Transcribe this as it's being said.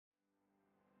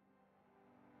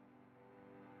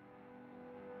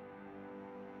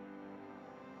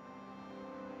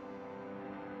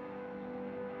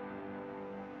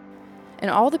And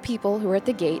all the people who were at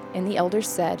the gate and the elders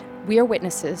said, "We are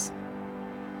witnesses.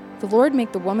 The Lord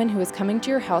make the woman who is coming to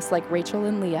your house like Rachel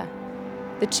and Leah,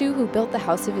 the two who built the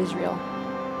house of Israel.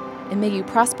 And may you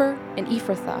prosper in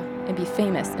Ephrathah and be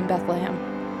famous in Bethlehem.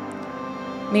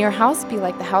 May your house be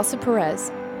like the house of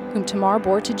Perez, whom Tamar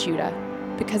bore to Judah,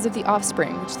 because of the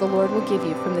offspring which the Lord will give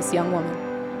you from this young woman."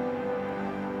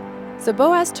 So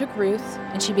Boaz took Ruth,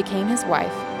 and she became his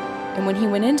wife. And when he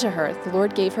went into her, the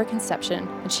Lord gave her conception,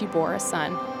 and she bore a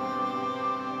son.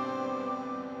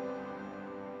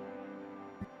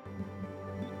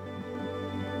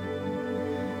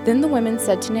 Then the women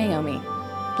said to Naomi,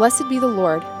 "Blessed be the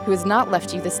Lord, who has not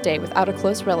left you this day without a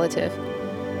close relative,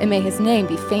 and may his name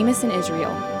be famous in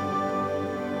Israel.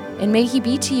 And may he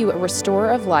be to you a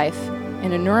restorer of life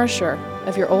and a nourisher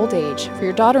of your old age, for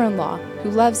your daughter-in-law,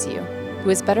 who loves you, who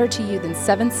is better to you than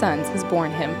 7 sons, has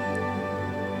borne him."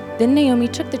 Then Naomi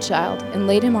took the child and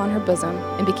laid him on her bosom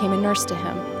and became a nurse to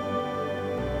him.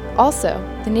 Also,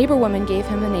 the neighbor woman gave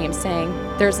him a name, saying,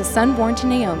 "There is a son born to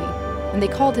Naomi," and they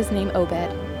called his name Obed.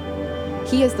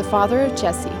 He is the father of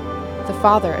Jesse, the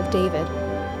father of David.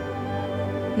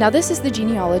 Now this is the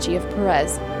genealogy of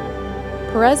Perez.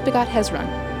 Perez begot Hezron.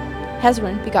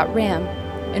 Hezron begot Ram,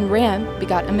 and Ram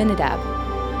begot Amminadab.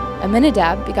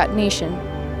 Amminadab begot Nahshon,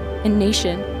 and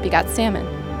Nahshon begot Salmon.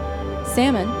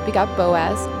 Salmon begot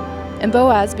Boaz, and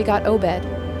Boaz begot Obed.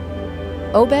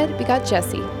 Obed begot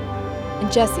Jesse,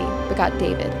 and Jesse begot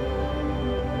David.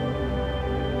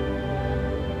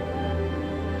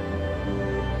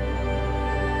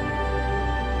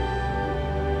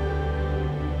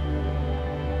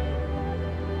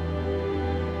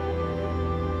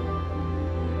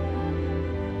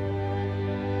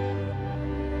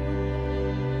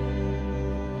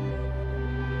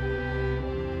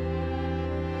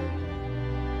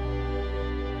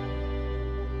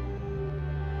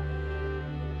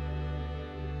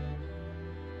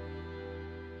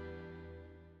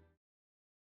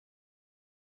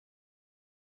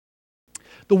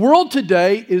 The world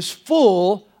today is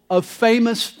full of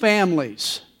famous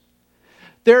families.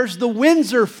 There's the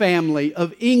Windsor family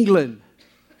of England,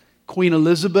 Queen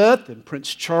Elizabeth and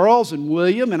Prince Charles and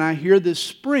William, and I hear this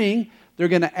spring they're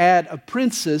going to add a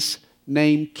princess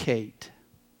named Kate.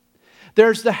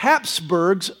 There's the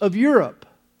Habsburgs of Europe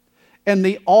and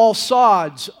the Al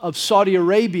Sauds of Saudi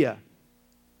Arabia.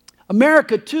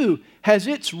 America, too, has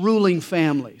its ruling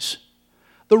families.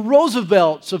 The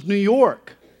Roosevelts of New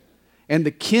York, and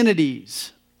the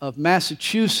Kennedys of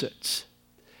Massachusetts,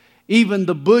 even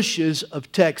the Bushes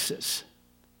of Texas.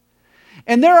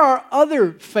 And there are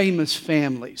other famous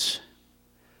families.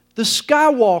 The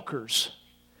Skywalkers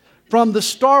from the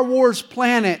Star Wars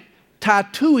planet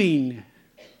Tatooine.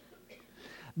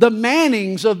 The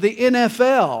Mannings of the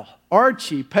NFL,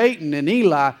 Archie, Peyton, and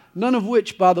Eli, none of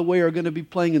which, by the way, are going to be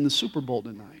playing in the Super Bowl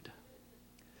tonight.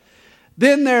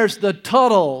 Then there's the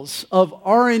Tuttles of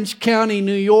Orange County,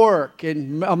 New York,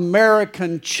 and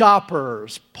American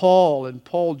Choppers, Paul and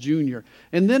Paul Jr.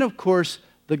 And then, of course,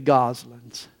 the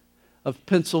Goslings of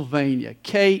Pennsylvania.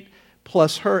 Kate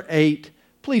plus her 8.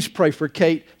 Please pray for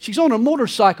Kate. She's on a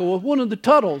motorcycle with one of the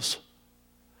Tuttles.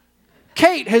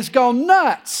 Kate has gone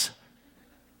nuts.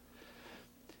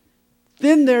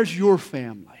 Then there's your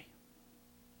family.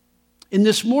 And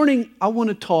this morning, I want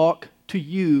to talk to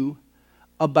you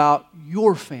about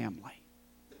your family.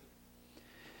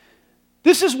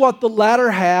 This is what the latter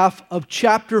half of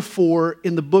chapter 4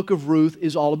 in the book of Ruth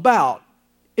is all about.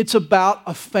 It's about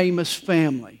a famous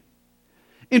family.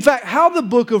 In fact, how the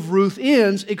book of Ruth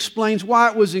ends explains why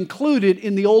it was included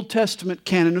in the Old Testament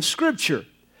canon of Scripture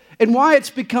and why it's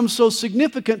become so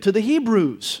significant to the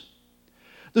Hebrews.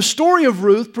 The story of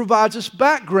Ruth provides us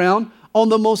background on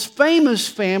the most famous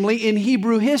family in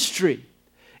Hebrew history.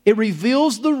 It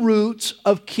reveals the roots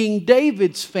of King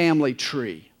David's family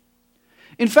tree.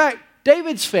 In fact,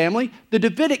 David's family, the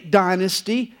Davidic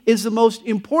dynasty, is the most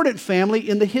important family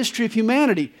in the history of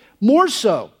humanity. More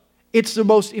so, it's the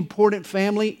most important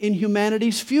family in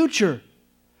humanity's future.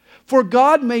 For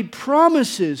God made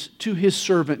promises to His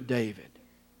servant David.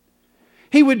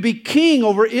 He would be king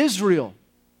over Israel.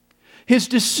 His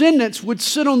descendants would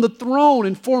sit on the throne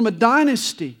and form a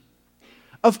dynasty.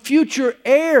 A future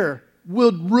heir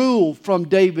would rule from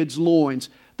David's loins.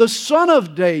 The son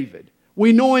of David,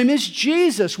 we know him as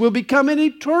Jesus, will become an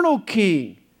eternal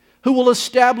king who will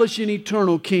establish an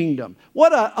eternal kingdom.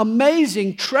 What an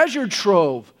amazing treasure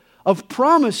trove of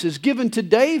promises given to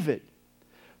David.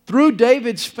 Through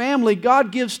David's family,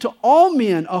 God gives to all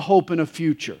men a hope and a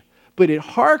future. But it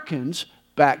harkens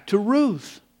back to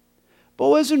Ruth.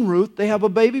 Boaz and Ruth, they have a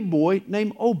baby boy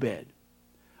named Obed.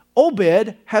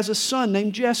 Obed has a son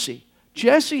named Jesse.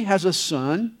 Jesse has a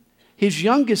son, his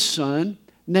youngest son,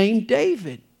 named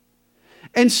David.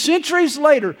 And centuries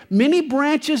later, many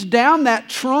branches down that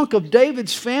trunk of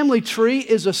David's family tree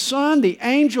is a son the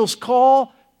angels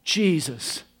call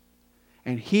Jesus.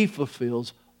 And he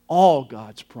fulfills all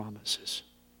God's promises.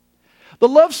 The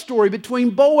love story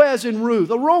between Boaz and Ruth,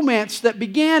 a romance that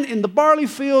began in the barley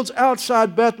fields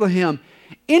outside Bethlehem,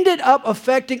 ended up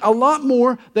affecting a lot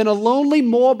more than a lonely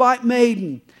Moabite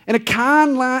maiden and a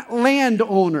kind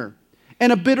landowner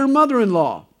and a bitter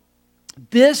mother-in-law.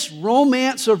 This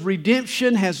romance of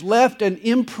redemption has left an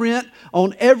imprint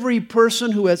on every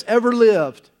person who has ever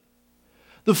lived.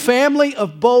 The family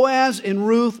of Boaz and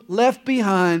Ruth left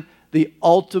behind the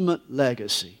ultimate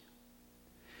legacy.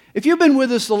 If you've been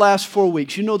with us the last 4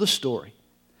 weeks, you know the story.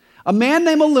 A man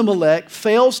named Elimelech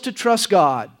fails to trust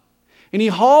God, and he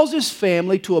hauls his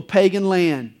family to a pagan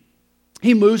land.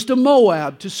 He moves to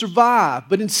Moab to survive,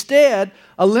 but instead,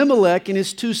 Elimelech and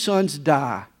his 2 sons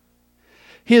die.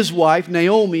 His wife,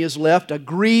 Naomi, is left a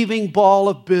grieving ball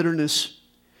of bitterness.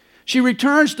 She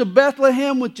returns to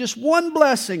Bethlehem with just one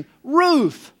blessing,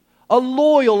 Ruth, a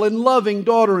loyal and loving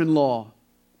daughter-in-law.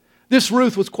 This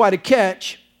Ruth was quite a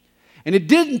catch, and it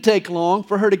didn't take long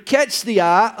for her to catch the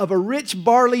eye of a rich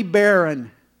barley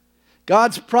baron.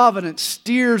 God's providence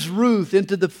steers Ruth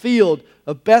into the field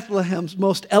of Bethlehem's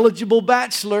most eligible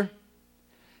bachelor.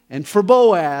 And for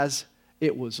Boaz,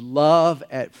 it was love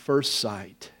at first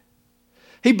sight.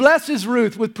 He blesses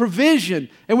Ruth with provision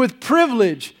and with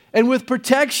privilege and with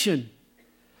protection.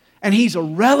 And he's a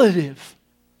relative,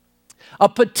 a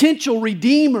potential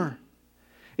redeemer.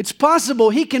 It's possible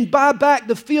he can buy back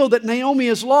the field that Naomi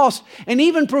has lost and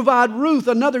even provide Ruth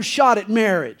another shot at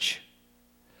marriage.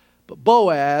 But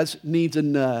Boaz needs a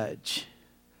nudge.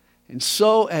 And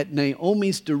so at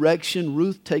Naomi's direction,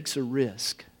 Ruth takes a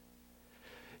risk.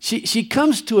 She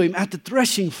comes to him at the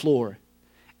threshing floor,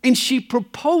 and she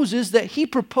proposes that he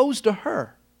propose to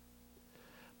her.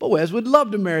 Boaz would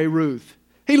love to marry Ruth.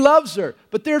 He loves her,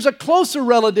 but there's a closer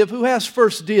relative who has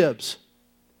first dibs.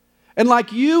 And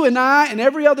like you and I and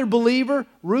every other believer,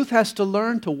 Ruth has to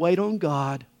learn to wait on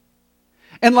God.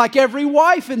 And like every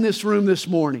wife in this room this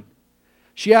morning,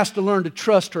 she has to learn to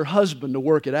trust her husband to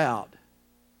work it out.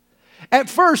 At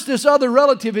first, this other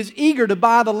relative is eager to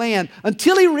buy the land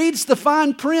until he reads the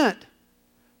fine print.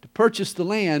 To purchase the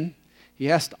land, he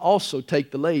has to also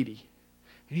take the lady.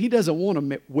 And he doesn't want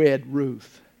to wed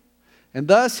Ruth. And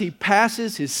thus he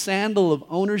passes his sandal of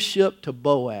ownership to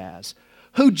Boaz,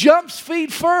 who jumps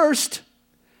feet first.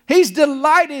 He's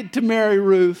delighted to marry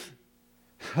Ruth.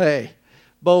 Hey,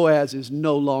 Boaz is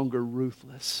no longer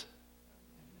ruthless.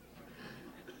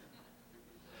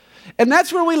 And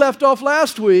that's where we left off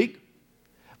last week.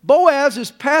 Boaz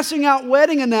is passing out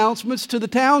wedding announcements to the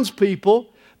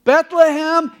townspeople.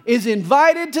 Bethlehem is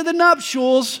invited to the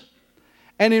nuptials.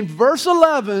 And in verse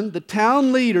 11, the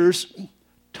town leaders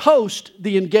toast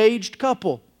the engaged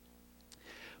couple.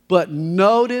 But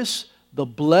notice the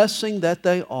blessing that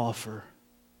they offer.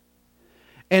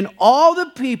 And all the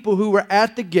people who were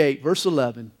at the gate, verse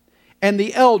 11, and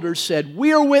the elders said,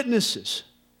 "We are witnesses.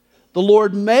 The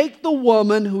Lord make the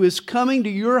woman who is coming to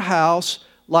your house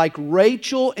like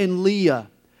Rachel and Leah,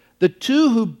 the 2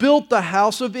 who built the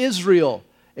house of Israel.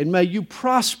 And may you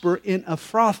prosper in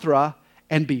Ephrathah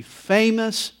and be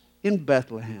famous in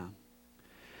Bethlehem."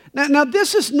 Now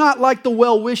this is not like the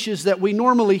well wishes that we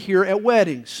normally hear at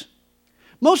weddings.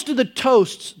 Most of the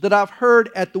toasts that I've heard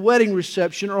at the wedding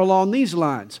reception are along these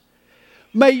lines.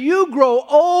 May you grow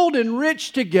old and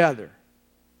rich together.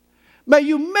 May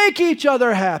you make each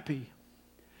other happy.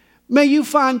 May you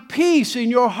find peace in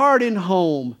your heart and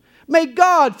home. May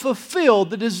God fulfill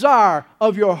the desire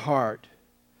of your heart.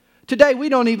 Today, we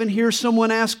don't even hear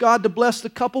someone ask God to bless the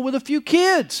couple with a few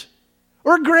kids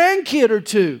or a grandkid or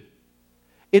 2.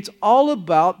 It's all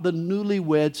about the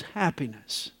newlyweds'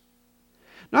 happiness.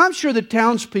 Now, I'm sure the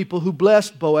townspeople who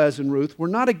blessed Boaz and Ruth were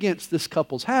not against this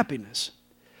couple's happiness,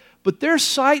 but their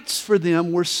sights for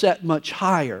them were set much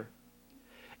higher.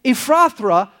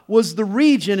 Ephrathah was the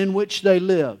region in which they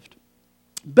lived.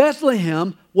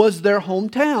 Bethlehem was their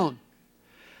hometown.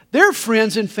 Their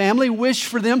friends and family wished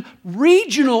for them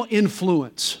regional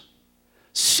influence,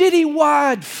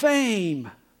 citywide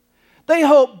fame. They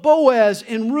hoped Boaz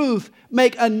and Ruth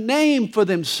make a name for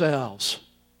themselves.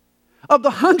 Of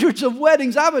the hundreds of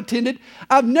weddings I've attended,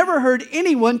 I've never heard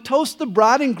anyone toast the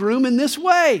bride and groom in this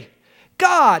way.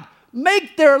 God,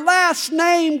 make their last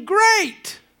name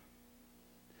great.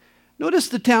 Notice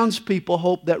the townspeople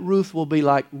hope that Ruth will be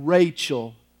like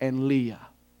Rachel and Leah.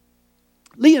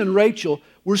 Leah and Rachel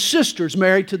were sisters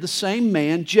married to the same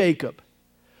man, Jacob.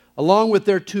 Along with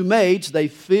their 2 maids, they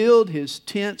filled his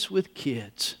tents with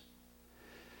kids.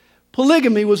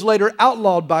 Polygamy was later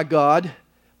outlawed by God,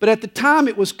 but at the time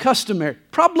it was customary.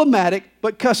 Problematic,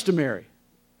 but customary.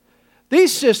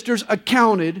 These sisters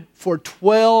accounted for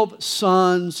 12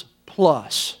 sons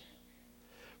plus.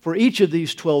 For each of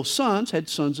these 12 sons had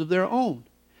sons of their own.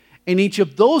 And each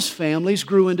of those families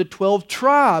grew into 12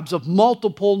 tribes of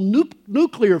multiple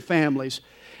nuclear families.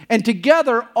 And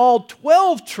together, all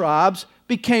 12 tribes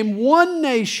became one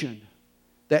nation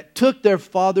that took their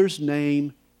father's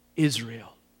name,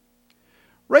 Israel.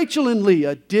 Rachel and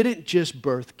Leah didn't just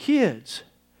birth kids.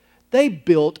 They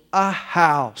built a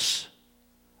house,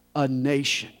 a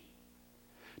nation.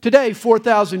 Today,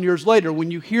 4,000 years later, when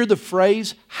you hear the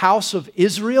phrase house of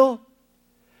Israel,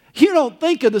 you don't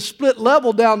think of the split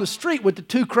level down the street with the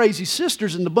 2 crazy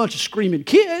sisters and a bunch of screaming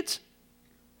kids.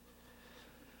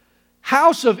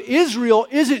 House of Israel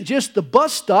isn't just the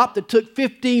bus stop that took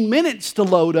 15 minutes to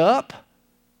load up.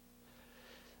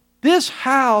 This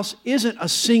house isn't a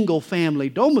single family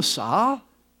domicile.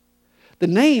 The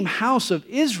name House of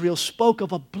Israel spoke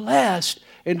of a blessed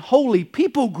and holy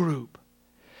people group.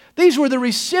 These were the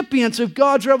recipients of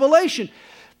God's revelation.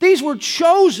 These were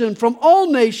chosen from all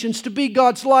nations to be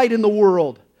God's light in the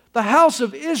world. The house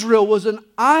of Israel was an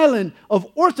island of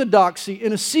orthodoxy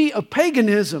in a sea of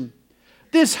paganism.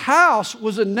 This house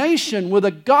was a nation with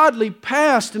a godly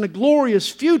past and a glorious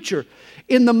future.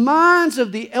 In the minds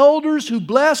of the elders who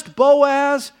blessed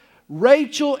Boaz,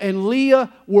 Rachel and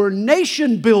Leah were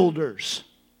nation builders.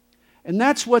 And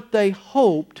that's what they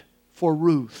hoped for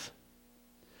Ruth.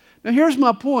 Now here's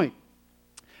my point.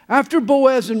 After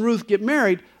Boaz and Ruth get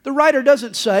married, the writer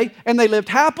doesn't say, and they lived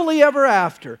happily ever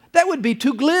after. That would be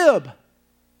too glib.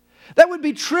 That would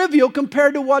be trivial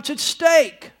compared to what's at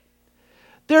stake.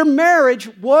 Their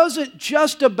marriage wasn't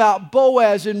just about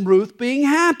Boaz and Ruth being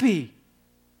happy.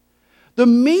 The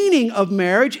meaning of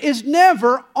marriage is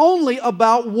never only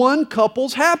about one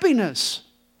couple's happiness.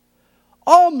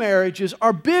 All marriages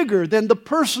are bigger than the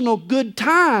personal good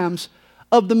times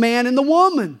of the man and the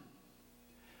woman.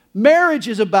 Marriage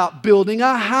is about building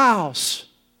a house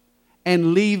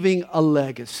and leaving a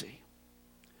legacy.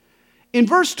 In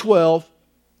verse 12,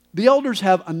 the elders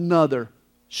have another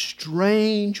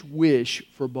strange wish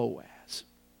for Boaz.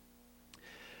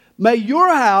 May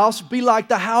your house be like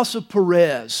the house of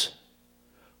Perez,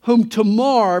 whom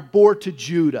Tamar bore to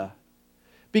Judah,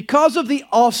 because of the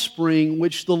offspring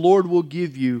which the Lord will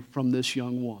give you from this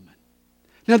young woman.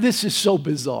 Now this is so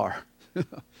bizarre.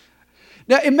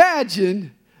 Now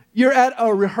imagine you're at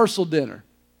a rehearsal dinner.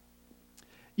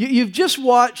 You've just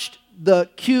watched the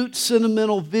cute,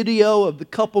 sentimental video of the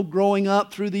couple growing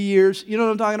up through the years. You know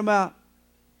what I'm talking about?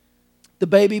 The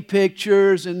baby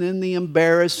pictures and then the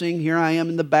embarrassing, here I am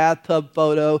in the bathtub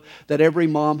photo that every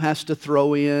mom has to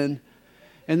throw in.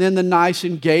 And then the nice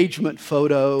engagement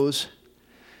photos.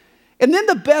 And then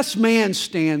the best man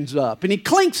stands up and he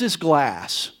clinks his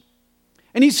glass.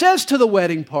 And he says to the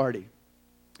wedding party,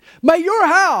 "May your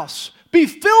house be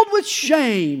filled with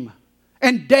shame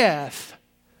and death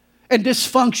and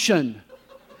dysfunction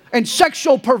and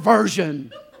sexual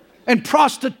perversion and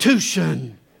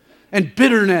prostitution and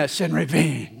bitterness and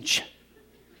revenge."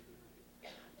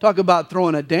 Talk about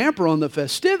throwing a damper on the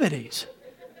festivities.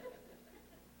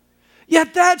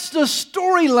 Yet that's the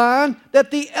storyline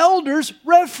that the elders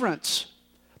reference.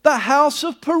 The house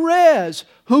of Perez,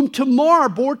 whom Tamar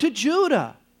bore to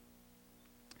Judah.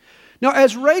 Now,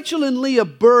 as Rachel and Leah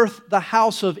birthed the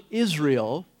house of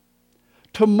Israel,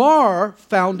 Tamar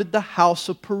founded the house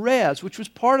of Perez, which was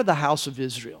part of the house of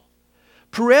Israel.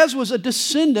 Perez was a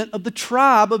descendant of the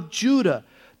tribe of Judah,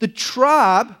 the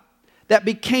tribe that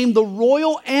became the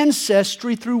royal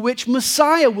ancestry through which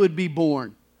Messiah would be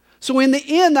born. So in the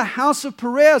end, the house of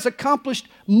Perez accomplished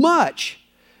much.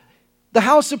 The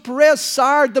house of Perez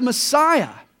sired the Messiah.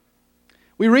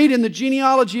 We read in the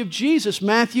genealogy of Jesus,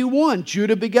 Matthew 1,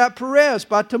 Judah begot Perez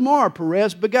by Tamar.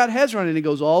 Perez begot Hezron, and it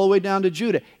goes all the way down to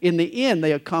Judah. In the end,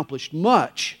 they accomplished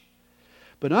much.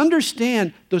 But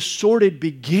understand the sordid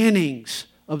beginnings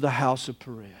of the house of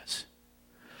Perez.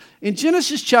 In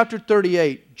Genesis chapter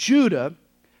 38, Judah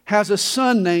has a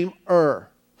son named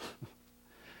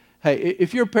Hey,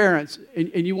 if you're parents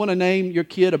and you want to name your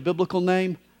kid a biblical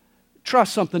name, try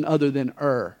something other than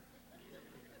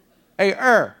Hey,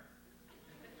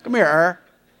 come here,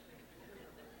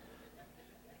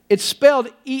 It's spelled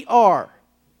E-R.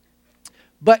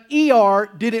 But E-R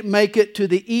didn't make it to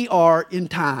the E-R in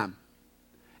time.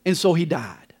 And so he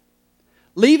died,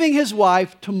 leaving his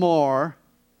wife Tamar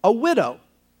a widow,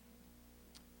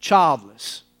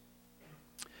 childless.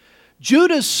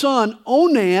 Judah's son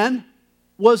Onan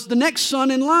was the next son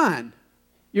in line.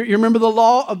 You remember the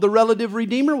law of the relative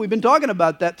redeemer? We've been talking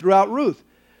about that throughout Ruth.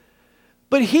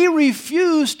 But he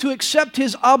refused to accept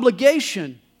his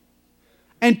obligation,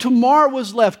 and Tamar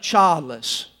was left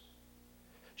childless.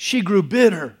 She grew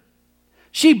bitter.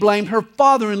 She blamed her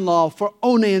father-in-law for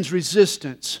Onan's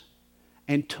resistance,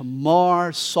 and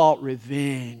Tamar sought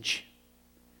revenge.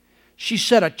 She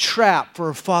set a trap for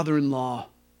her father-in-law.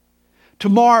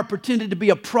 Tamar pretended to be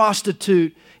a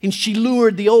prostitute, and she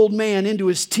lured the old man into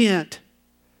his tent.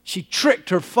 She tricked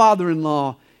her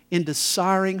father-in-law into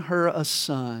siring her a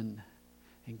son.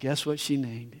 And guess what she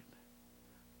named him?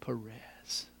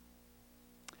 Perez.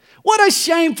 What a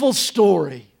shameful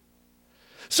story.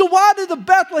 So why did the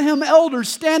Bethlehem elders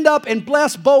stand up and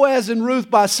bless Boaz and Ruth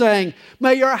by saying,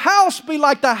 "May your house be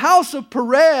like the house of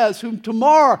Perez, whom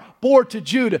Tamar bore to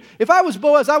Judah"? If I was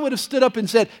Boaz, I would have stood up and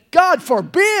said, "God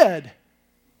forbid."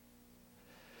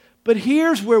 But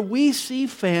here's where we see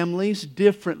families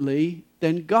differently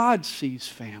than God sees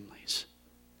families.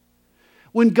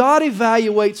 When God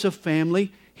evaluates a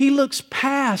family, He looks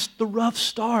past the rough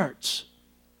starts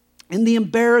and the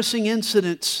embarrassing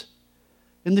incidents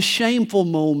and the shameful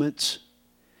moments,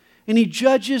 and He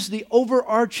judges the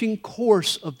overarching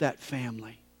course of that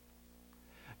family.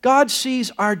 God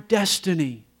sees our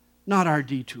destiny, not our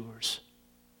detours.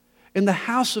 And the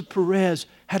house of Perez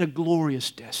had a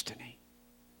glorious destiny.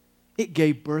 It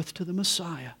gave birth to the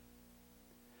Messiah.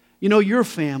 You know, your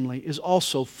family is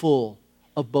also full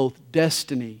of both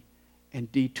destiny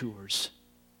and detours.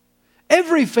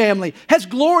 Every family has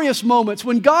glorious moments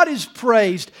when God is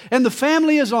praised and the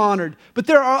family is honored. But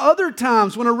there are other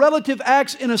times when a relative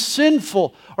acts in a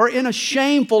sinful or in a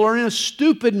shameful or in a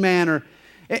stupid manner,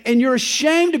 and you're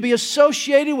ashamed to be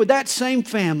associated with that same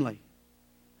family.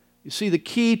 You see, the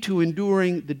key to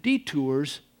enduring the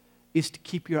detours is to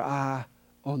keep your eye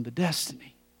on the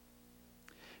destiny.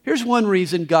 Here's one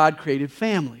reason God created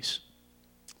families.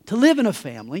 To live in a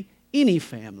family, any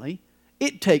family,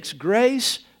 it takes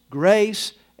grace,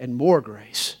 and more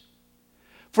grace.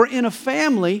 For in a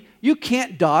family, you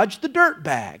can't dodge the dirt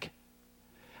bag.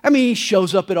 I mean, he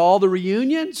shows up at all the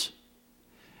reunions.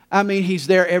 I mean, he's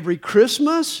there every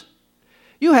Christmas.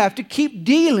 You have to keep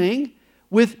dealing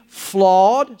with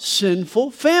flawed,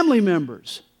 sinful family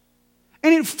members.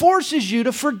 And it forces you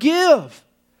to forgive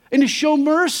and to show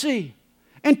mercy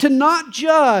and to not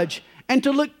judge and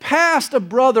to look past a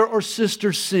brother or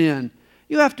sister's sin.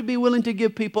 You have to be willing to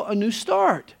give people a new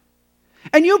start.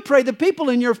 And you pray the people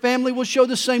in your family will show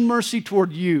the same mercy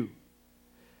toward you.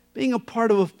 Being a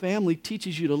part of a family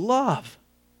teaches you to love.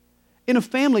 In a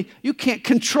family, you can't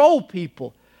control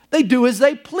people. They do as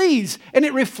they please, and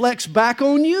it reflects back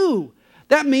on you.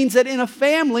 That means that in a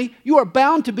family, you are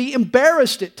bound to be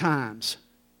embarrassed at times.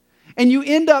 And you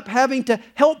end up having to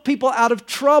help people out of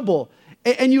trouble.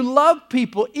 And you love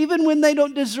people even when they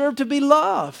don't deserve to be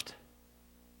loved.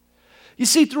 You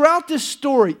see, throughout this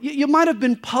story, you might have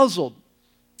been puzzled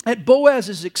at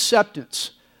Boaz's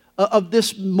acceptance of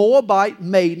this Moabite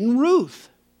maiden, Ruth.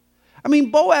 I mean,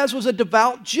 Boaz was a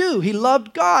devout Jew. He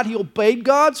loved God. He obeyed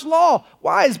God's law.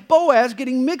 Why is Boaz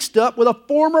getting mixed up with a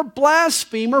former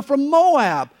blasphemer from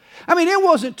Moab? I mean, it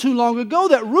wasn't too long ago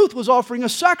that Ruth was offering a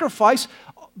sacrifice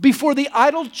before the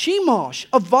idol Chemosh,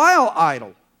 a vile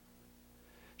idol.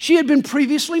 She had been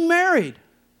previously married.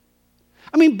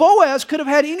 I mean, Boaz could have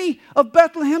had any of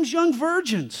Bethlehem's young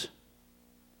virgins.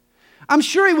 I'm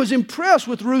sure he was impressed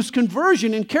with Ruth's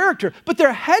conversion and character, but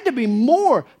there had to be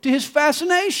more to his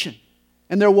fascination.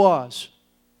 And there was.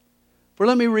 For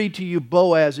let me read to you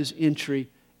Boaz's entry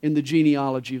in the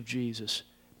genealogy of Jesus.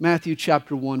 Matthew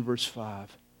chapter 1, verse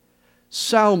 5.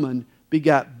 Salmon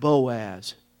begot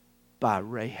Boaz by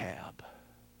Rahab.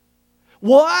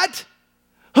 What?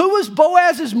 Who was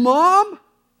Boaz's mom?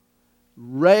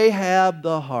 Rahab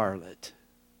the harlot.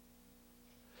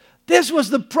 This was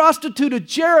the prostitute of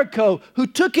Jericho who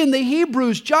took in the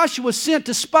Hebrews Joshua sent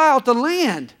to spy out the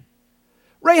land.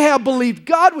 Rahab believed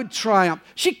God would triumph.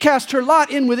 She cast her lot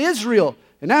in with Israel.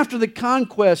 And after the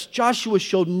conquest, Joshua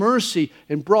showed mercy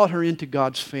and brought her into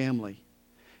God's family.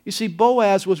 You see,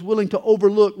 Boaz was willing to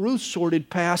overlook Ruth's sordid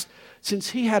past since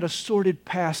he had a sordid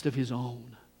past of his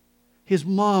own. His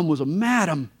mom was a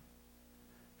madam,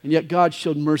 and yet God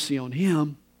showed mercy on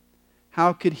him.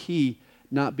 How could he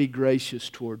not be gracious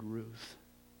toward Ruth?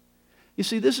 You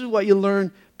see, this is what you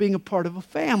learn being a part of a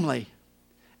family.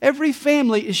 Every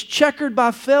family is checkered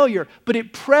by failure, but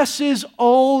it presses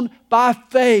on by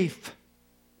faith.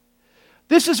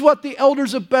 This is what the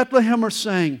elders of Bethlehem are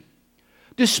saying.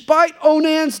 Despite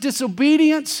Onan's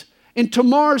disobedience and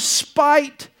Tamar's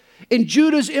spite and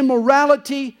Judah's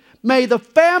immorality, may the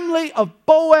family of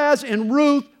Boaz and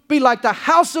Ruth be like the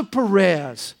house of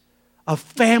Perez, a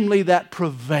family that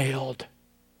prevailed.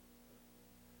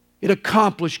 It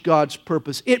accomplished God's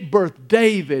purpose. It birthed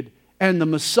David and the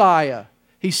Messiah.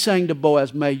 He sang to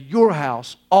Boaz, may your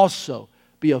house also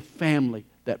be a family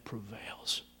that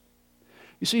prevails.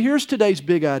 You see, here's today's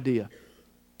big idea.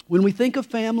 When we think of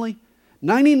family,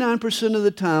 99% of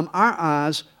the time our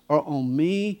eyes are on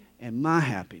me and my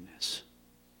happiness,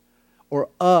 or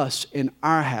us and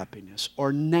our happiness,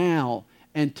 or now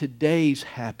and today's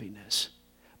happiness.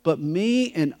 But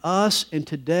me and us and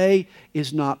today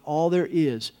is not all there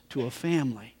is to a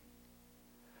family.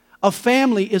 A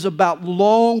family is about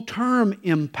long-term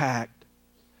impact.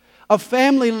 A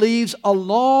family leaves a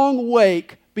long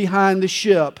wake behind the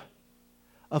ship.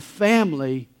 A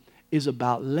family is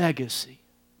about legacy.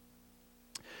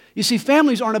 You see,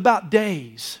 families aren't about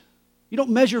days. You don't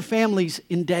measure families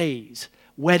in days,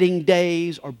 wedding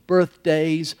days or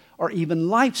birthdays or even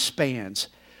lifespans.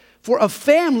 For a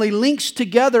family links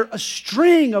together a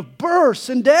string of births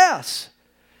and deaths.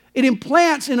 It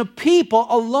implants in a people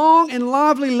a long and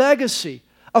lively legacy.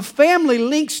 A family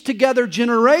links together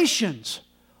generations.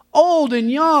 Old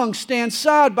and young stand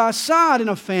side by side in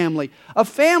a family. A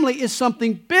family is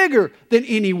something bigger than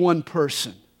any one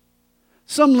person.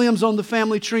 Some limbs on the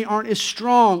family tree aren't as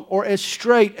strong or as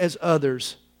straight as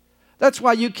others. That's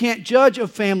why you can't judge a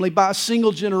family by a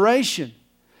single generation.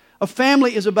 A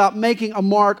family is about making a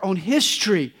mark on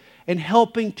history and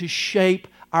helping to shape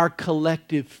our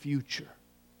collective future.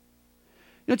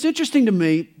 It's interesting to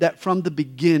me that from the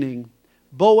beginning,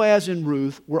 Boaz and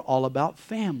Ruth were all about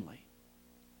family.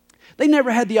 They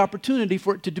never had the opportunity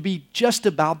for it to be just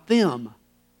about them.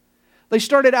 They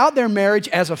started out their marriage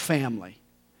as a family.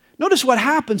 Notice what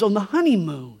happens on the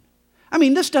honeymoon.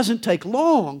 This doesn't take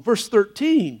long. Verse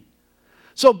 13.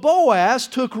 So Boaz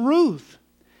took Ruth,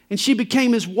 and she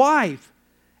became his wife.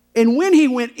 And when he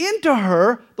went into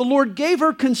her, the Lord gave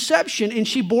her conception, and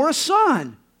she bore a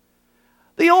son.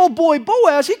 The old boy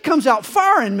Boaz, he comes out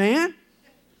firing, man.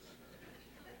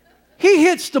 He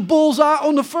hits the bullseye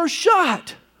on the first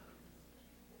shot.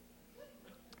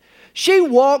 She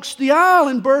walks the aisle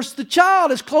and births the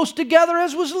child as close together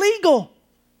as was legal.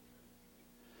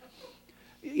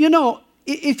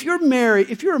 If you're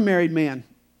a married man,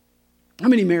 how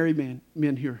many married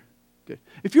men here? Good.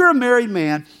 If you're a married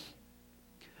man,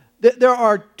 there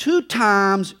are 2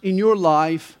 times in your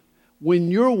life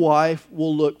when your wife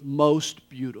will look most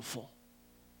beautiful.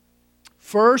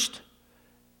 First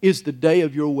is the day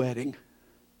of your wedding.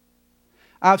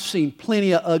 I've seen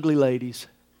plenty of ugly ladies,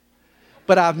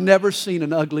 but I've never seen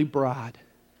an ugly bride.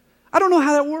 I don't know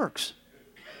how that works.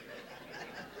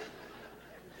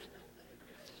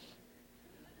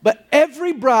 But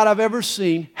every bride I've ever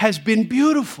seen has been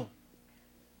beautiful.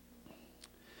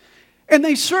 And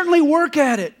they certainly work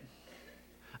at it.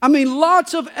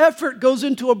 Lots of effort goes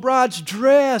into a bride's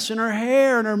dress and her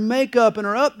hair and her makeup and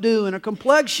her updo and her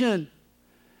complexion.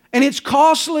 And it's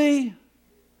costly.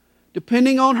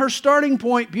 Depending on her starting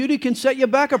point, beauty can set you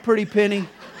back a pretty penny.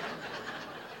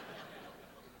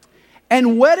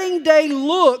 And wedding day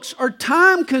looks are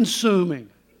time-consuming.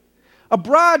 A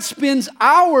bride spends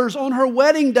hours on her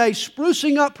wedding day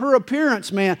sprucing up her appearance,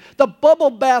 man. The bubble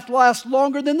bath lasts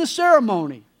longer than the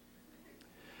ceremony.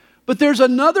 But there's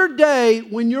another day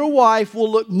when your wife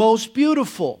will look most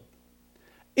beautiful.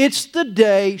 It's the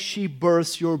day she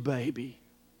births your baby.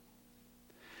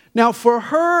 Now, for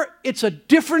her, it's a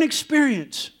different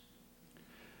experience.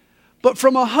 But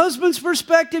from a husband's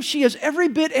perspective, she is every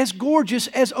bit as gorgeous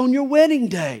as on your wedding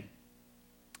day.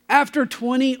 After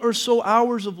 20 or so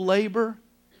hours of labor,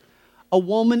 a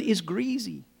woman is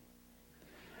greasy.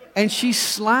 And she's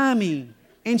slimy.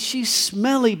 And she's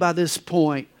smelly by this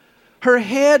point. Her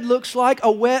head looks like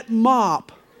a wet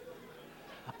mop.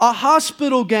 A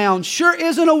hospital gown sure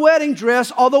isn't a wedding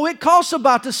dress, although it costs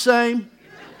about the same.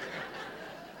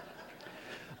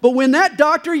 But when that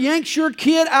doctor yanks your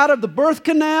kid out of the birth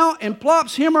canal and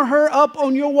plops him or her up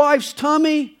on your wife's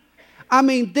tummy,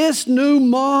 this new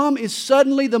mom is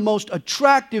suddenly the most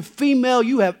attractive female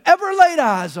you have ever laid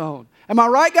eyes on. Am I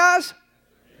right, guys?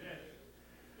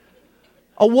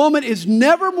 A woman is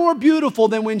never more beautiful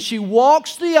than when she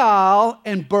walks the aisle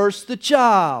and births the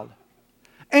child.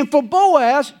 And for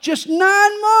Boaz, just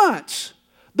 9 months,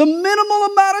 the minimal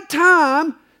amount of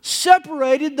time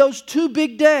separated those 2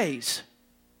 big days.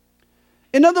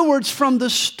 In other words, from the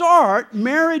start,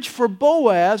 marriage for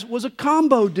Boaz was a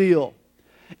combo deal.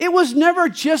 It was never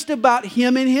just about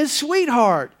him and his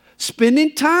sweetheart,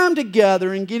 spending time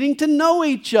together and getting to know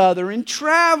each other and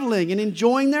traveling and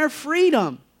enjoying their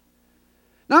freedom.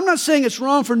 Now, I'm not saying it's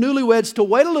wrong for newlyweds to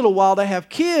wait a little while to have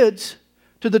kids.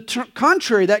 To the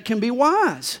contrary, that can be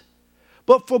wise.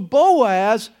 But for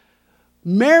Boaz,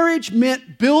 Marriage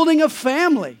meant building a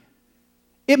family.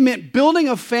 It meant building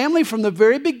a family from the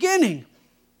very beginning.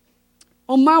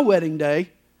 On my wedding day,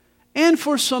 and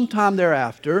for some time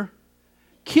thereafter,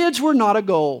 kids were not a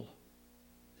goal.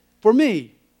 For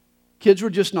me, kids were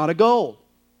just not a goal.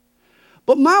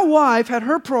 But my wife had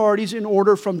her priorities in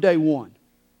order from day one.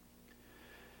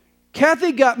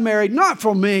 Kathy got married not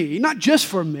for me, not just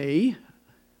for me,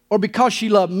 or because she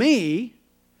loved me.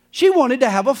 She wanted to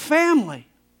have a family.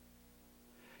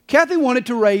 Kathy wanted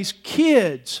to raise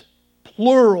kids,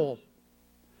 plural.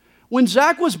 When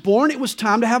Zach was born, it was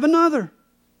time to have another.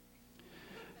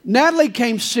 Natalie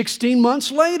came 16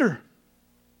 months later.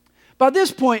 By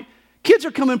this point, kids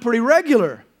are coming pretty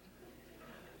regular.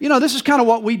 You know, this is kind of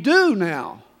what we do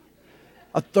now.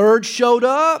 A third showed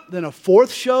up, then a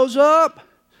fourth shows up,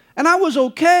 and I was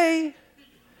okay.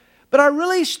 But I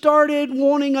really started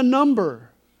wanting a number.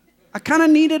 I kind of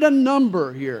needed a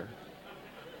number here.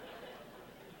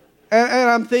 And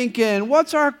I'm thinking,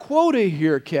 what's our quota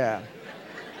here, Kat?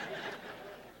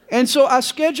 And so I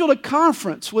scheduled a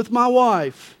conference with my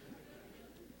wife.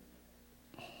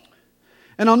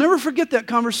 And I'll never forget that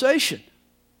conversation.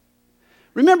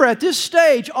 Remember, at this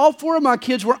stage, all 4 of my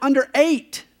kids were under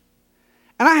 8.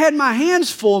 And I had my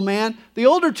hands full, man. The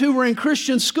older 2 were in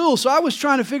Christian school, so I was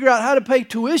trying to figure out how to pay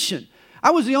tuition.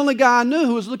 I was the only guy I knew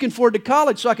who was looking forward to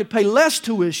college so I could pay less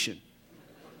tuition.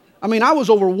 I mean, I was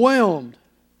overwhelmed.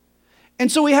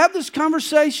 And so we have this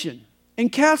conversation,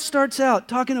 and Kath starts out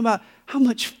talking about how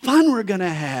much fun we're going to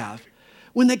have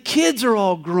when the kids are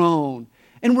all grown,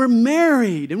 and we're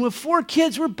married, and with 4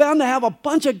 kids, we're bound to have a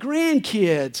bunch of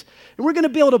grandkids, and we're going to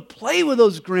be able to play with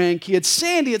those grandkids.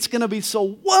 Sandy, it's going to be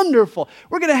so wonderful.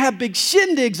 We're going to have big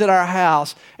shindigs at our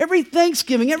house. Every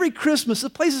Thanksgiving, every Christmas,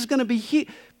 the place is going to be,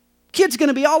 kids going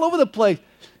to be all over the place.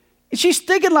 And she's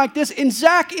thinking like this, and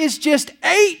Zach is just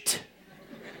 8.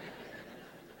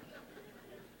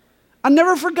 I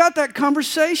never forgot that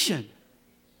conversation.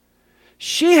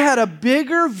 She had a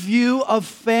bigger view of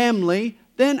family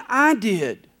than I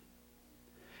did.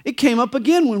 It came up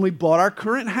again when we bought our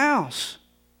current house.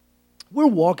 We're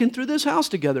walking through this house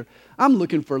together. I'm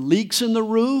looking for leaks in the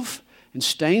roof and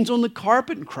stains on the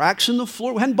carpet and cracks in the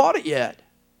floor. We hadn't bought it yet.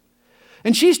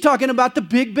 And she's talking about the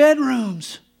big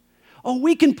bedrooms. Oh,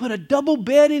 we can put a double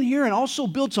bed in here and also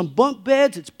build some bunk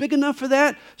beds. It's big enough for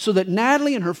that so that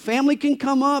Natalie and her family can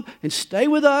come up and stay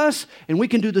with us. And we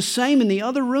can do the same in the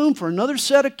other room for another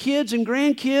set of kids and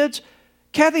grandkids.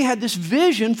 Kathy had this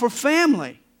vision for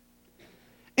family.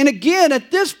 And again,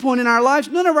 at this point in our lives,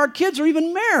 none of our kids are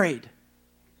even married.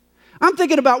 I'm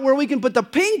thinking about where we can put the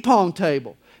ping pong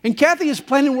table. And Kathy is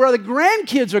planning where the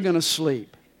grandkids are going to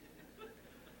sleep.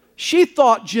 She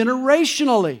thought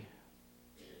generationally.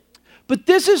 But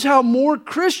this is how more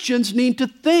Christians need to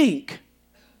think.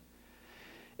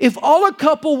 If all a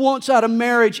couple wants out of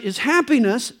marriage is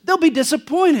happiness, they'll be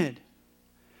disappointed.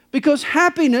 Because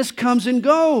happiness comes and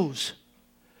goes.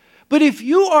 But if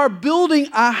you are building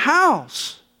a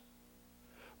house,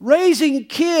 raising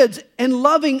kids and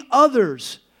loving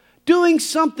others, doing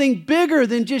something bigger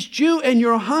than just you and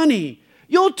your honey,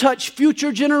 you'll touch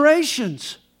future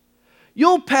generations.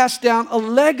 You'll pass down a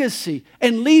legacy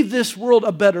and leave this world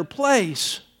a better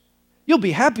place. You'll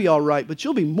be happy, all right, but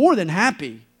you'll be more than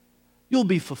happy. You'll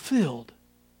be fulfilled.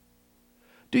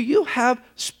 Do you have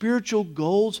spiritual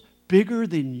goals bigger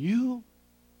than you?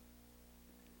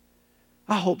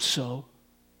 I hope so.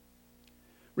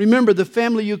 Remember, the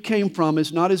family you came from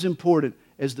is not as important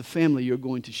as the family you're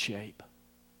going to shape.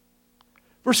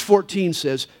 Verse 14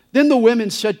 says, Then the women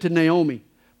said to Naomi,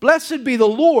 Blessed be the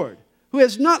Lord, who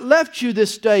has not left you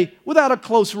this day without a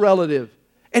close relative,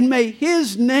 and may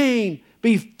his name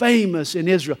be famous in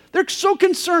Israel. They're so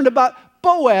concerned about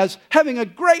Boaz having a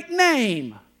great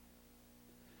name.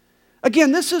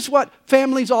 Again, this is what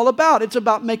family's all about. It's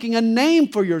about making a name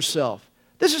for yourself.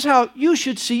 This is how you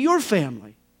should see your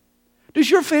family. Does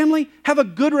your family have a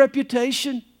good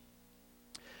reputation?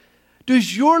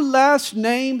 Does your last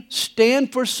name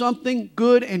stand for something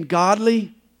good and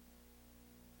godly?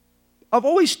 I've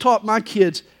always taught my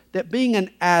kids that being an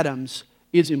Adams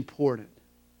is important.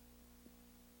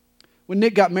 When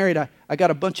Nick got married, I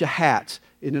got a bunch of hats,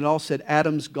 and it all said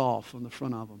Adams Golf on the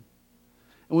front of them.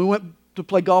 And we went to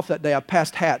play golf that day. I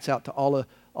passed hats out to all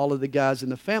of the guys in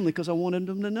the family because I wanted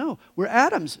them to know we're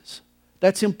Adamses.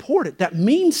 That's important. That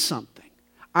means something.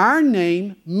 Our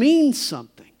name means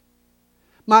something.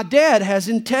 My dad has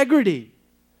integrity.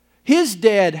 His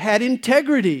dad had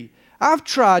integrity. I've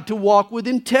tried to walk with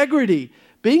integrity.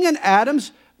 Being an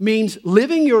Adams means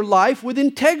living your life with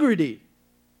integrity.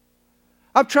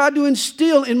 I've tried to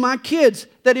instill in my kids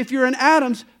that if you're an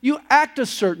Adams, you act a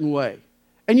certain way.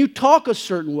 and you talk a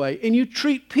certain way, and you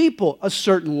treat people a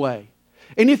certain way.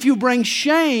 And if you bring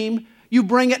shame, you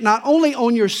bring it not only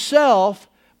on yourself,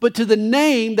 but to the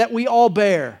name that we all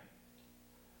bear.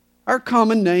 Our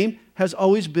common name has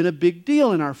always been a big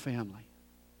deal in our family.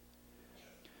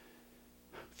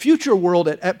 Future World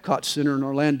at Epcot Center in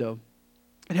Orlando,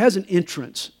 it has an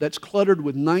entrance that's cluttered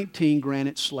with 19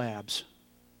 granite slabs.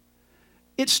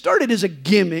 It started as a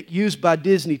gimmick used by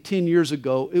Disney 10 years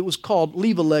ago. It was called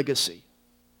Leave a Legacy.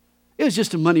 It was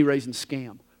just a money-raising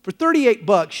scam. For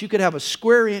 $38, you could have a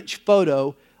square-inch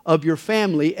photo of your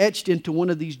family etched into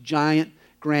one of these giant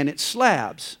granite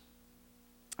slabs.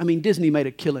 I mean, Disney made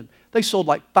a killing. They sold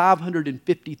like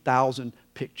 550,000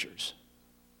 pictures.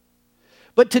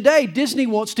 But today, Disney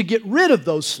wants to get rid of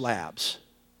those slabs.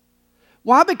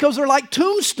 Why? Because they're like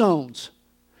tombstones.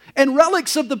 And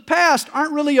relics of the past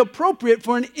aren't really appropriate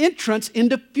for an entrance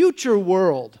into Future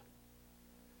World.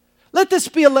 Let this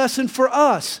be a lesson for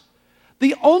us.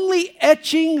 The only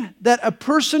etching that a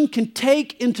person can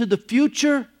take into the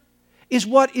future is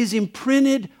what is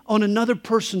imprinted on another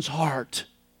person's heart.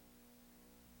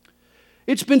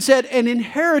 It's been said an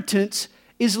inheritance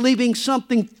is leaving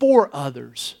something for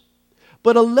others,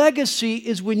 but a legacy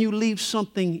is when you leave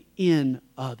something in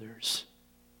others.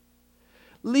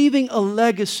 Leaving a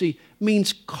legacy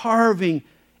means carving,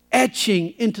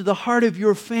 etching into the heart of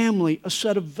your family a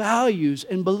set of values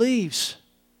and beliefs.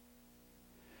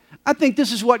 I think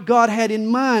this is what God had in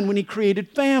mind when He created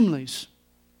families.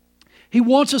 He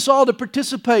wants us all to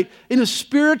participate in a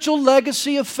spiritual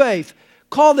legacy of faith.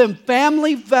 Call them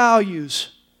family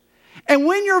values. And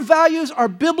when your values are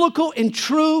biblical and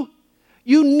true,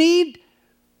 you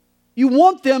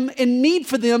want them and need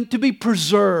for them to be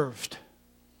preserved.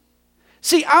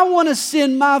 See, I want to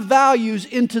send my values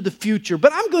into the future,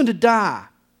 but I'm going to die.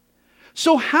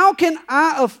 So how can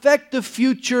I affect the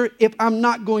future if I'm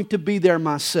not going to be there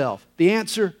myself? The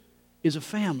answer is a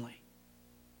family.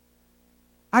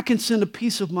 I can send a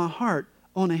piece of my heart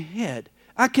on ahead.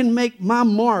 I can make my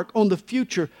mark on the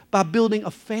future by building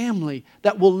a family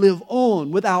that will live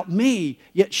on without me,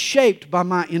 yet shaped by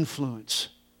my influence.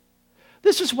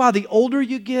 This is why the older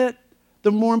you get,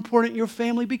 the more important your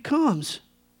family becomes.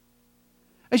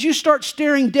 As you start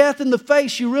staring death in the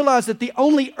face, you realize that the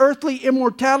only earthly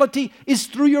immortality is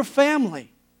through your family.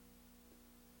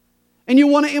 And you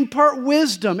want to impart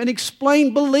wisdom and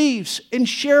explain beliefs and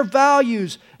share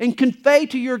values and convey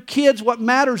to your kids what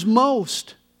matters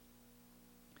most.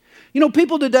 You know,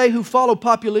 people today who follow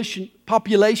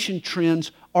population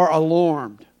trends are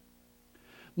alarmed.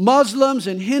 Muslims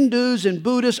and Hindus and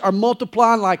Buddhists are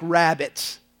multiplying like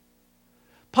rabbits.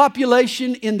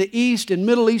 Population in the East and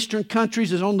Middle Eastern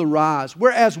countries is on the rise,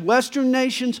 whereas Western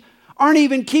nations aren't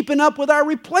even keeping up with our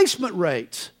replacement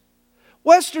rates.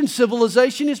 Western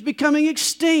civilization is becoming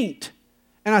extinct,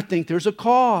 and I think there's a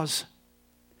cause.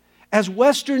 As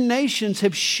Western nations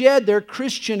have shed their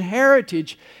Christian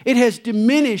heritage, it has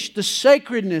diminished the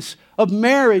sacredness of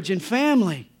marriage and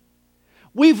family.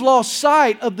 We've lost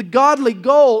sight of the godly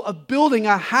goal of building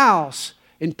a house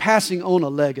and passing on a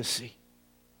legacy.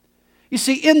 You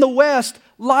see, in the West,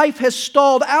 life has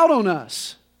stalled out on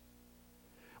us.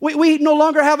 We no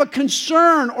longer have a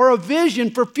concern or a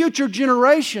vision for future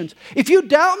generations. If you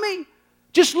doubt me,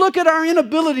 just look at our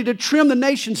inability to trim the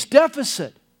nation's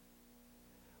deficit.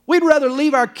 We'd rather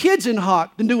leave our kids in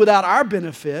hock than do without our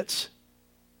benefits.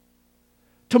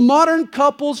 To modern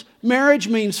couples, marriage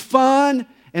means fun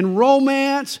and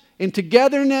romance and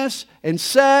togetherness and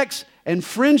sex and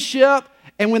friendship.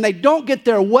 And when they don't get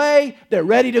their way, they're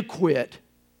ready to quit.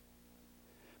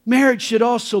 Marriage should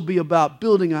also be about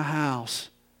building a house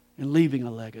and leaving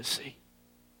a legacy.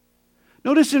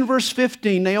 Notice in verse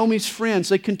 15, Naomi's friends,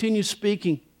 they continue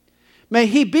speaking. May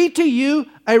he be to you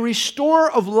a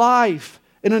restorer of life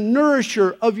and a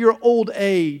nourisher of your old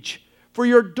age. For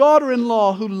your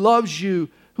daughter-in-law who loves you,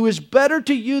 who is better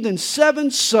to you than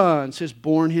 7 sons, has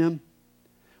borne him.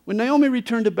 When Naomi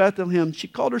returned to Bethlehem, she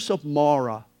called herself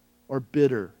Mara, or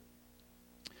bitter.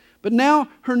 But now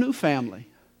her new family,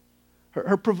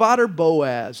 her provider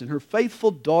Boaz and her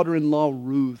faithful daughter-in-law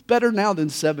Ruth, better now than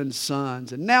 7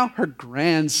 sons, and now her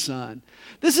grandson.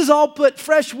 This has all put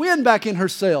fresh wind back in her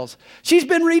sails. She's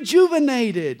been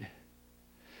rejuvenated.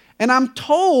 And I'm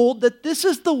told that this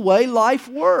is the way life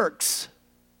works.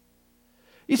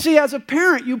 You see, as a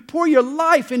parent, you pour your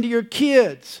life into your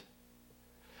kids.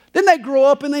 Then they grow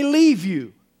up and they leave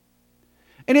you.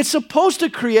 And it's supposed to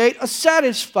create a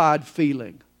satisfied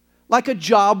feeling, like a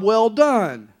job well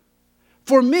done.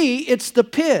 For me, it's the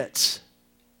pits.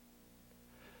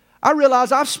 I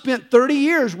realize I've spent 30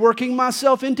 years working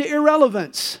myself into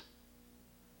irrelevance.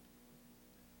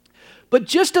 But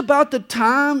just about the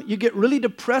time you get really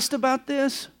depressed about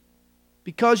this,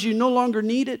 because you no longer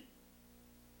need it,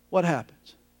 what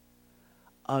happens?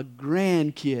 A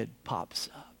grandkid pops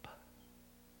up.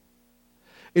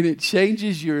 And it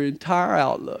changes your entire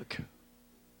outlook.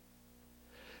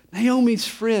 Naomi's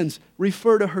friends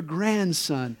refer to her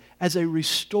grandson as a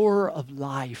restorer of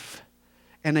life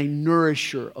and a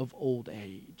nourisher of old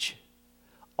age.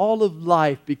 All of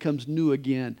life becomes new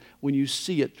again when you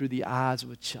see it through the eyes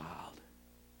of a child.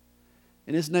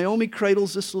 And as Naomi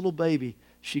cradles this little baby,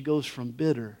 she goes from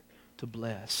bitter to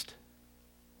blessed.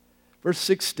 Verse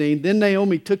 16, then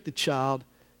Naomi took the child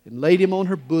and laid him on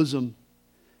her bosom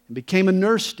and became a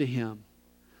nurse to him.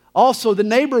 Also the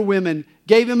neighbor women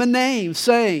gave him a name,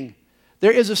 saying,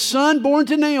 there is a son born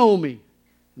to Naomi.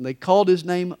 And they called his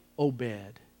name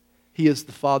Obed. He is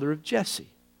the father of Jesse,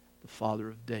 the father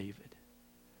of David.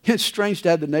 It's strange to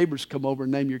have the neighbors come over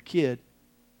and name your kid.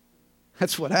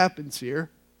 That's what happens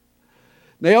here.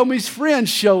 Naomi's friends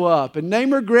show up and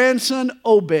name her grandson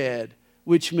Obed,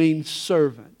 which means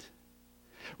servant.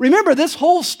 Remember, this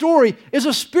whole story is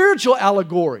a spiritual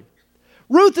allegory.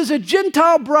 Ruth is a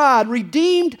Gentile bride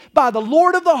redeemed by the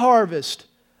Lord of the harvest.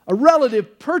 A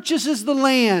relative purchases the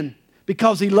land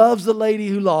because he loves the lady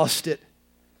who lost it.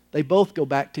 They both go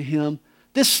back to him.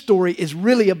 This story is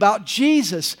really about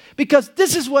Jesus, because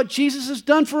this is what Jesus has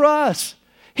done for us.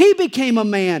 He became a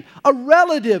man, a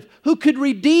relative who could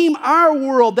redeem our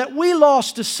world that we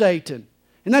lost to Satan.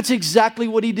 And that's exactly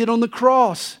what he did on the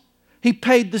cross. He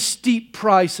paid the steep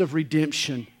price of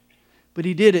redemption. But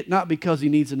he did it not because he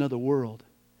needs another world.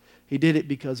 He did it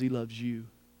because he loves you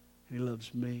and he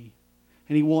loves me.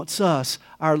 And he wants us,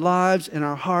 our lives and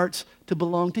our hearts, to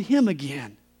belong to him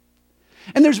again.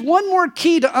 And there's one more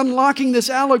key to unlocking this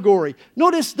allegory.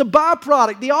 Notice the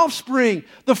byproduct, the offspring,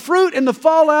 the fruit and the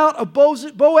fallout of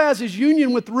Boaz's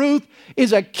union with Ruth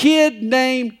is a kid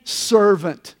named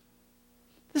servant.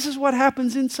 This is what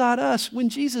happens inside us when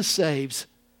Jesus saves.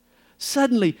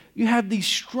 Suddenly, you have these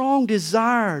strong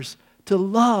desires to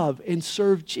love and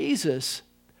serve Jesus.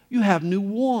 You have new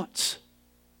wants.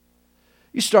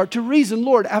 You start to reason,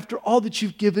 Lord, after all that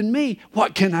you've given me,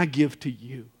 what can I give to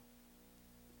you?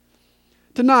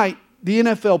 Tonight, the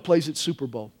NFL plays its Super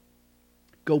Bowl.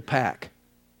 Go Pack.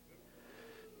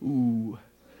 Ooh.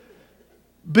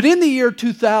 But in the year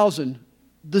 2000,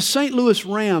 the St. Louis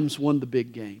Rams won the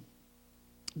big game.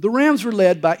 The Rams were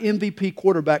led by MVP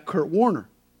quarterback Kurt Warner.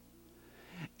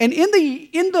 And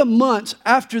in the months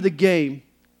after the game,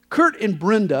 Kurt and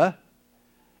Brenda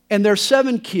and their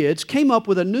 7 kids came up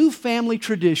with a new family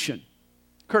tradition.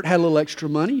 Kurt had a little extra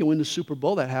money. You win the Super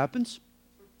Bowl, that happens.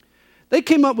 They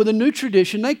came up with a new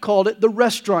tradition. They called it the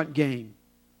restaurant game.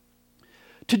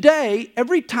 Today,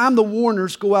 every time the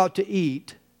Warners go out to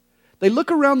eat, they look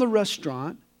around the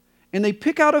restaurant and they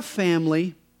pick out a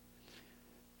family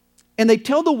and they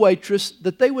tell the waitress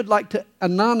that they would like to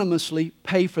anonymously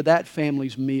pay for that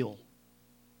family's meal.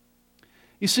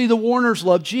 You see, the Warners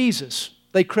love Jesus.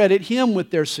 They credit him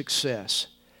with their success.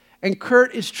 And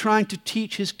Kurt is trying to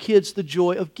teach his kids the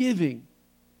joy of giving.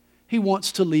 He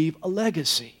wants to leave a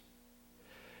legacy.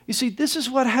 You see, this is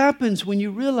what happens when you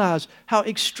realize how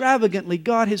extravagantly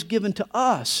God has given to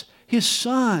us His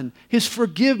Son, His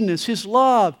forgiveness, His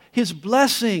love, His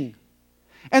blessing.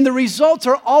 And the results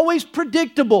are always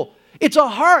predictable. It's a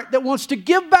heart that wants to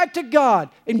give back to God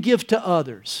and give to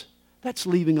others. That's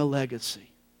leaving a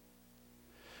legacy.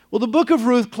 Well, the book of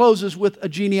Ruth closes with a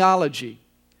genealogy.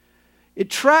 It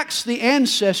tracks the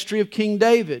ancestry of King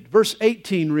David. Verse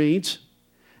 18 reads,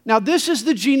 now this is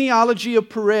the genealogy of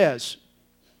Perez.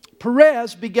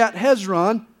 Perez begot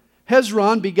Hezron,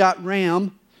 Hezron begot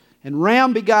Ram, and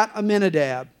Ram begot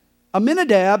Amminadab.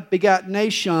 Amminadab begot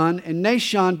Nahshon, and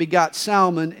Nahshon begot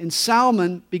Salmon, and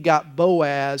Salmon begot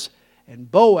Boaz, and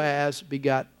Boaz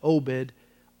begot Obed.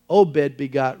 Obed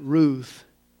begot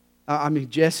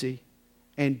Jesse,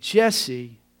 and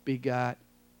Jesse begot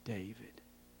David.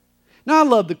 Now I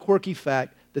love the quirky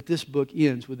fact that this book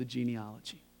ends with a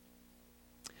genealogy.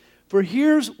 For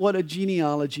here's what a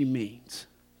genealogy means.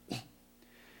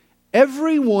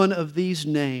 Every one of these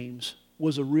names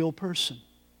was a real person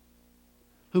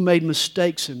who made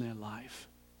mistakes in their life.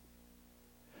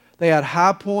 They had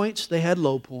high points, they had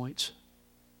low points.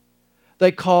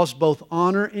 They caused both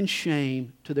honor and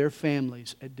shame to their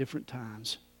families at different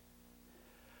times.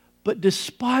 But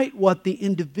despite what the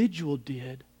individual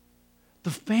did,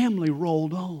 the family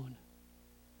rolled on.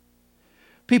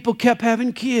 People kept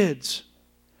having kids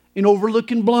and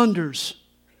overlooking blunders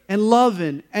and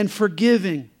loving and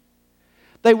forgiving.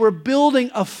 They were building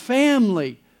a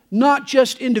family, not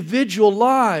just individual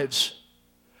lives.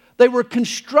 They were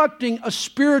constructing a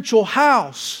spiritual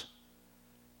house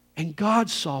And God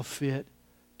saw fit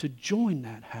to join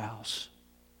that house.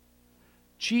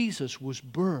 Jesus was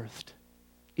birthed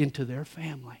into their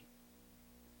family.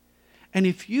 And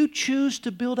if you choose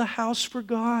to build a house for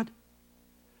God,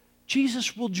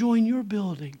 Jesus will join your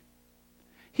building.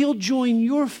 He'll join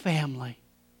your family.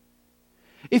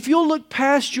 If you'll look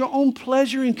past your own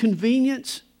pleasure and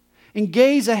convenience and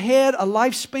gaze ahead a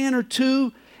lifespan or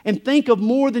two and think of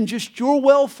more than just your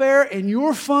welfare and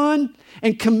your fun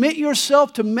and commit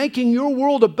yourself to making your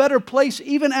world a better place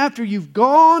even after you've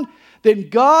gone, then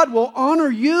God will honor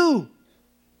you.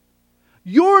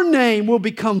 Your name will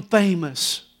become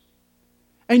famous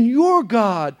and your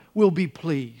God will be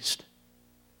pleased.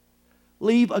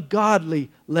 Leave a godly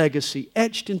legacy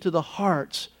etched into the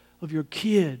hearts of your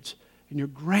kids and your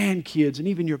grandkids and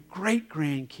even your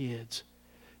great-grandkids.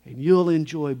 And you'll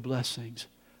enjoy blessings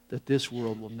that this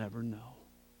world will never know.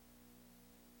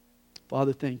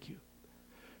 Father, thank you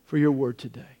for your word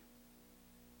today.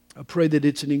 I pray that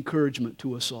it's an encouragement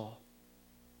to us all.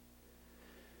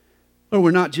 Lord,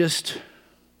 we're not just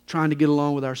trying to get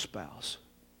along with our spouse.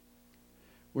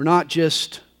 We're not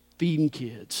just feeding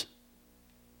kids.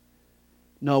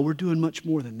 No, we're doing much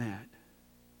more than that.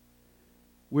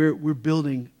 We're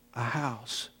building a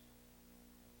house.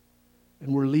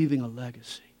 And we're leaving a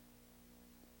legacy.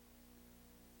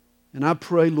 And I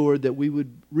pray, Lord, that we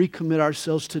would recommit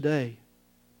ourselves today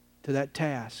to that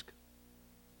task.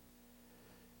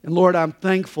 And Lord, I'm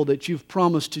thankful that you've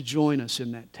promised to join us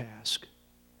in that task.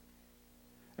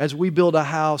 As we build a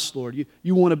house, Lord,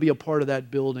 you want to be a part of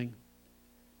that building.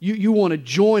 You want to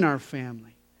join our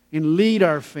family and lead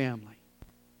our family.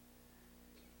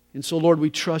 And so, Lord, we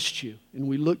trust you and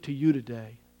we look to you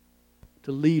today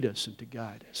to lead us and to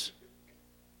guide us.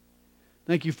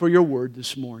 Thank you for your word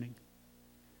this morning.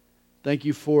 Thank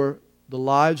you for the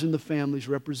lives and the families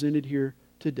represented here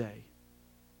today.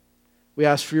 We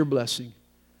ask for your blessing.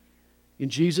 In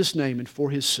Jesus' name and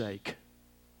for His sake,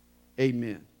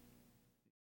 amen.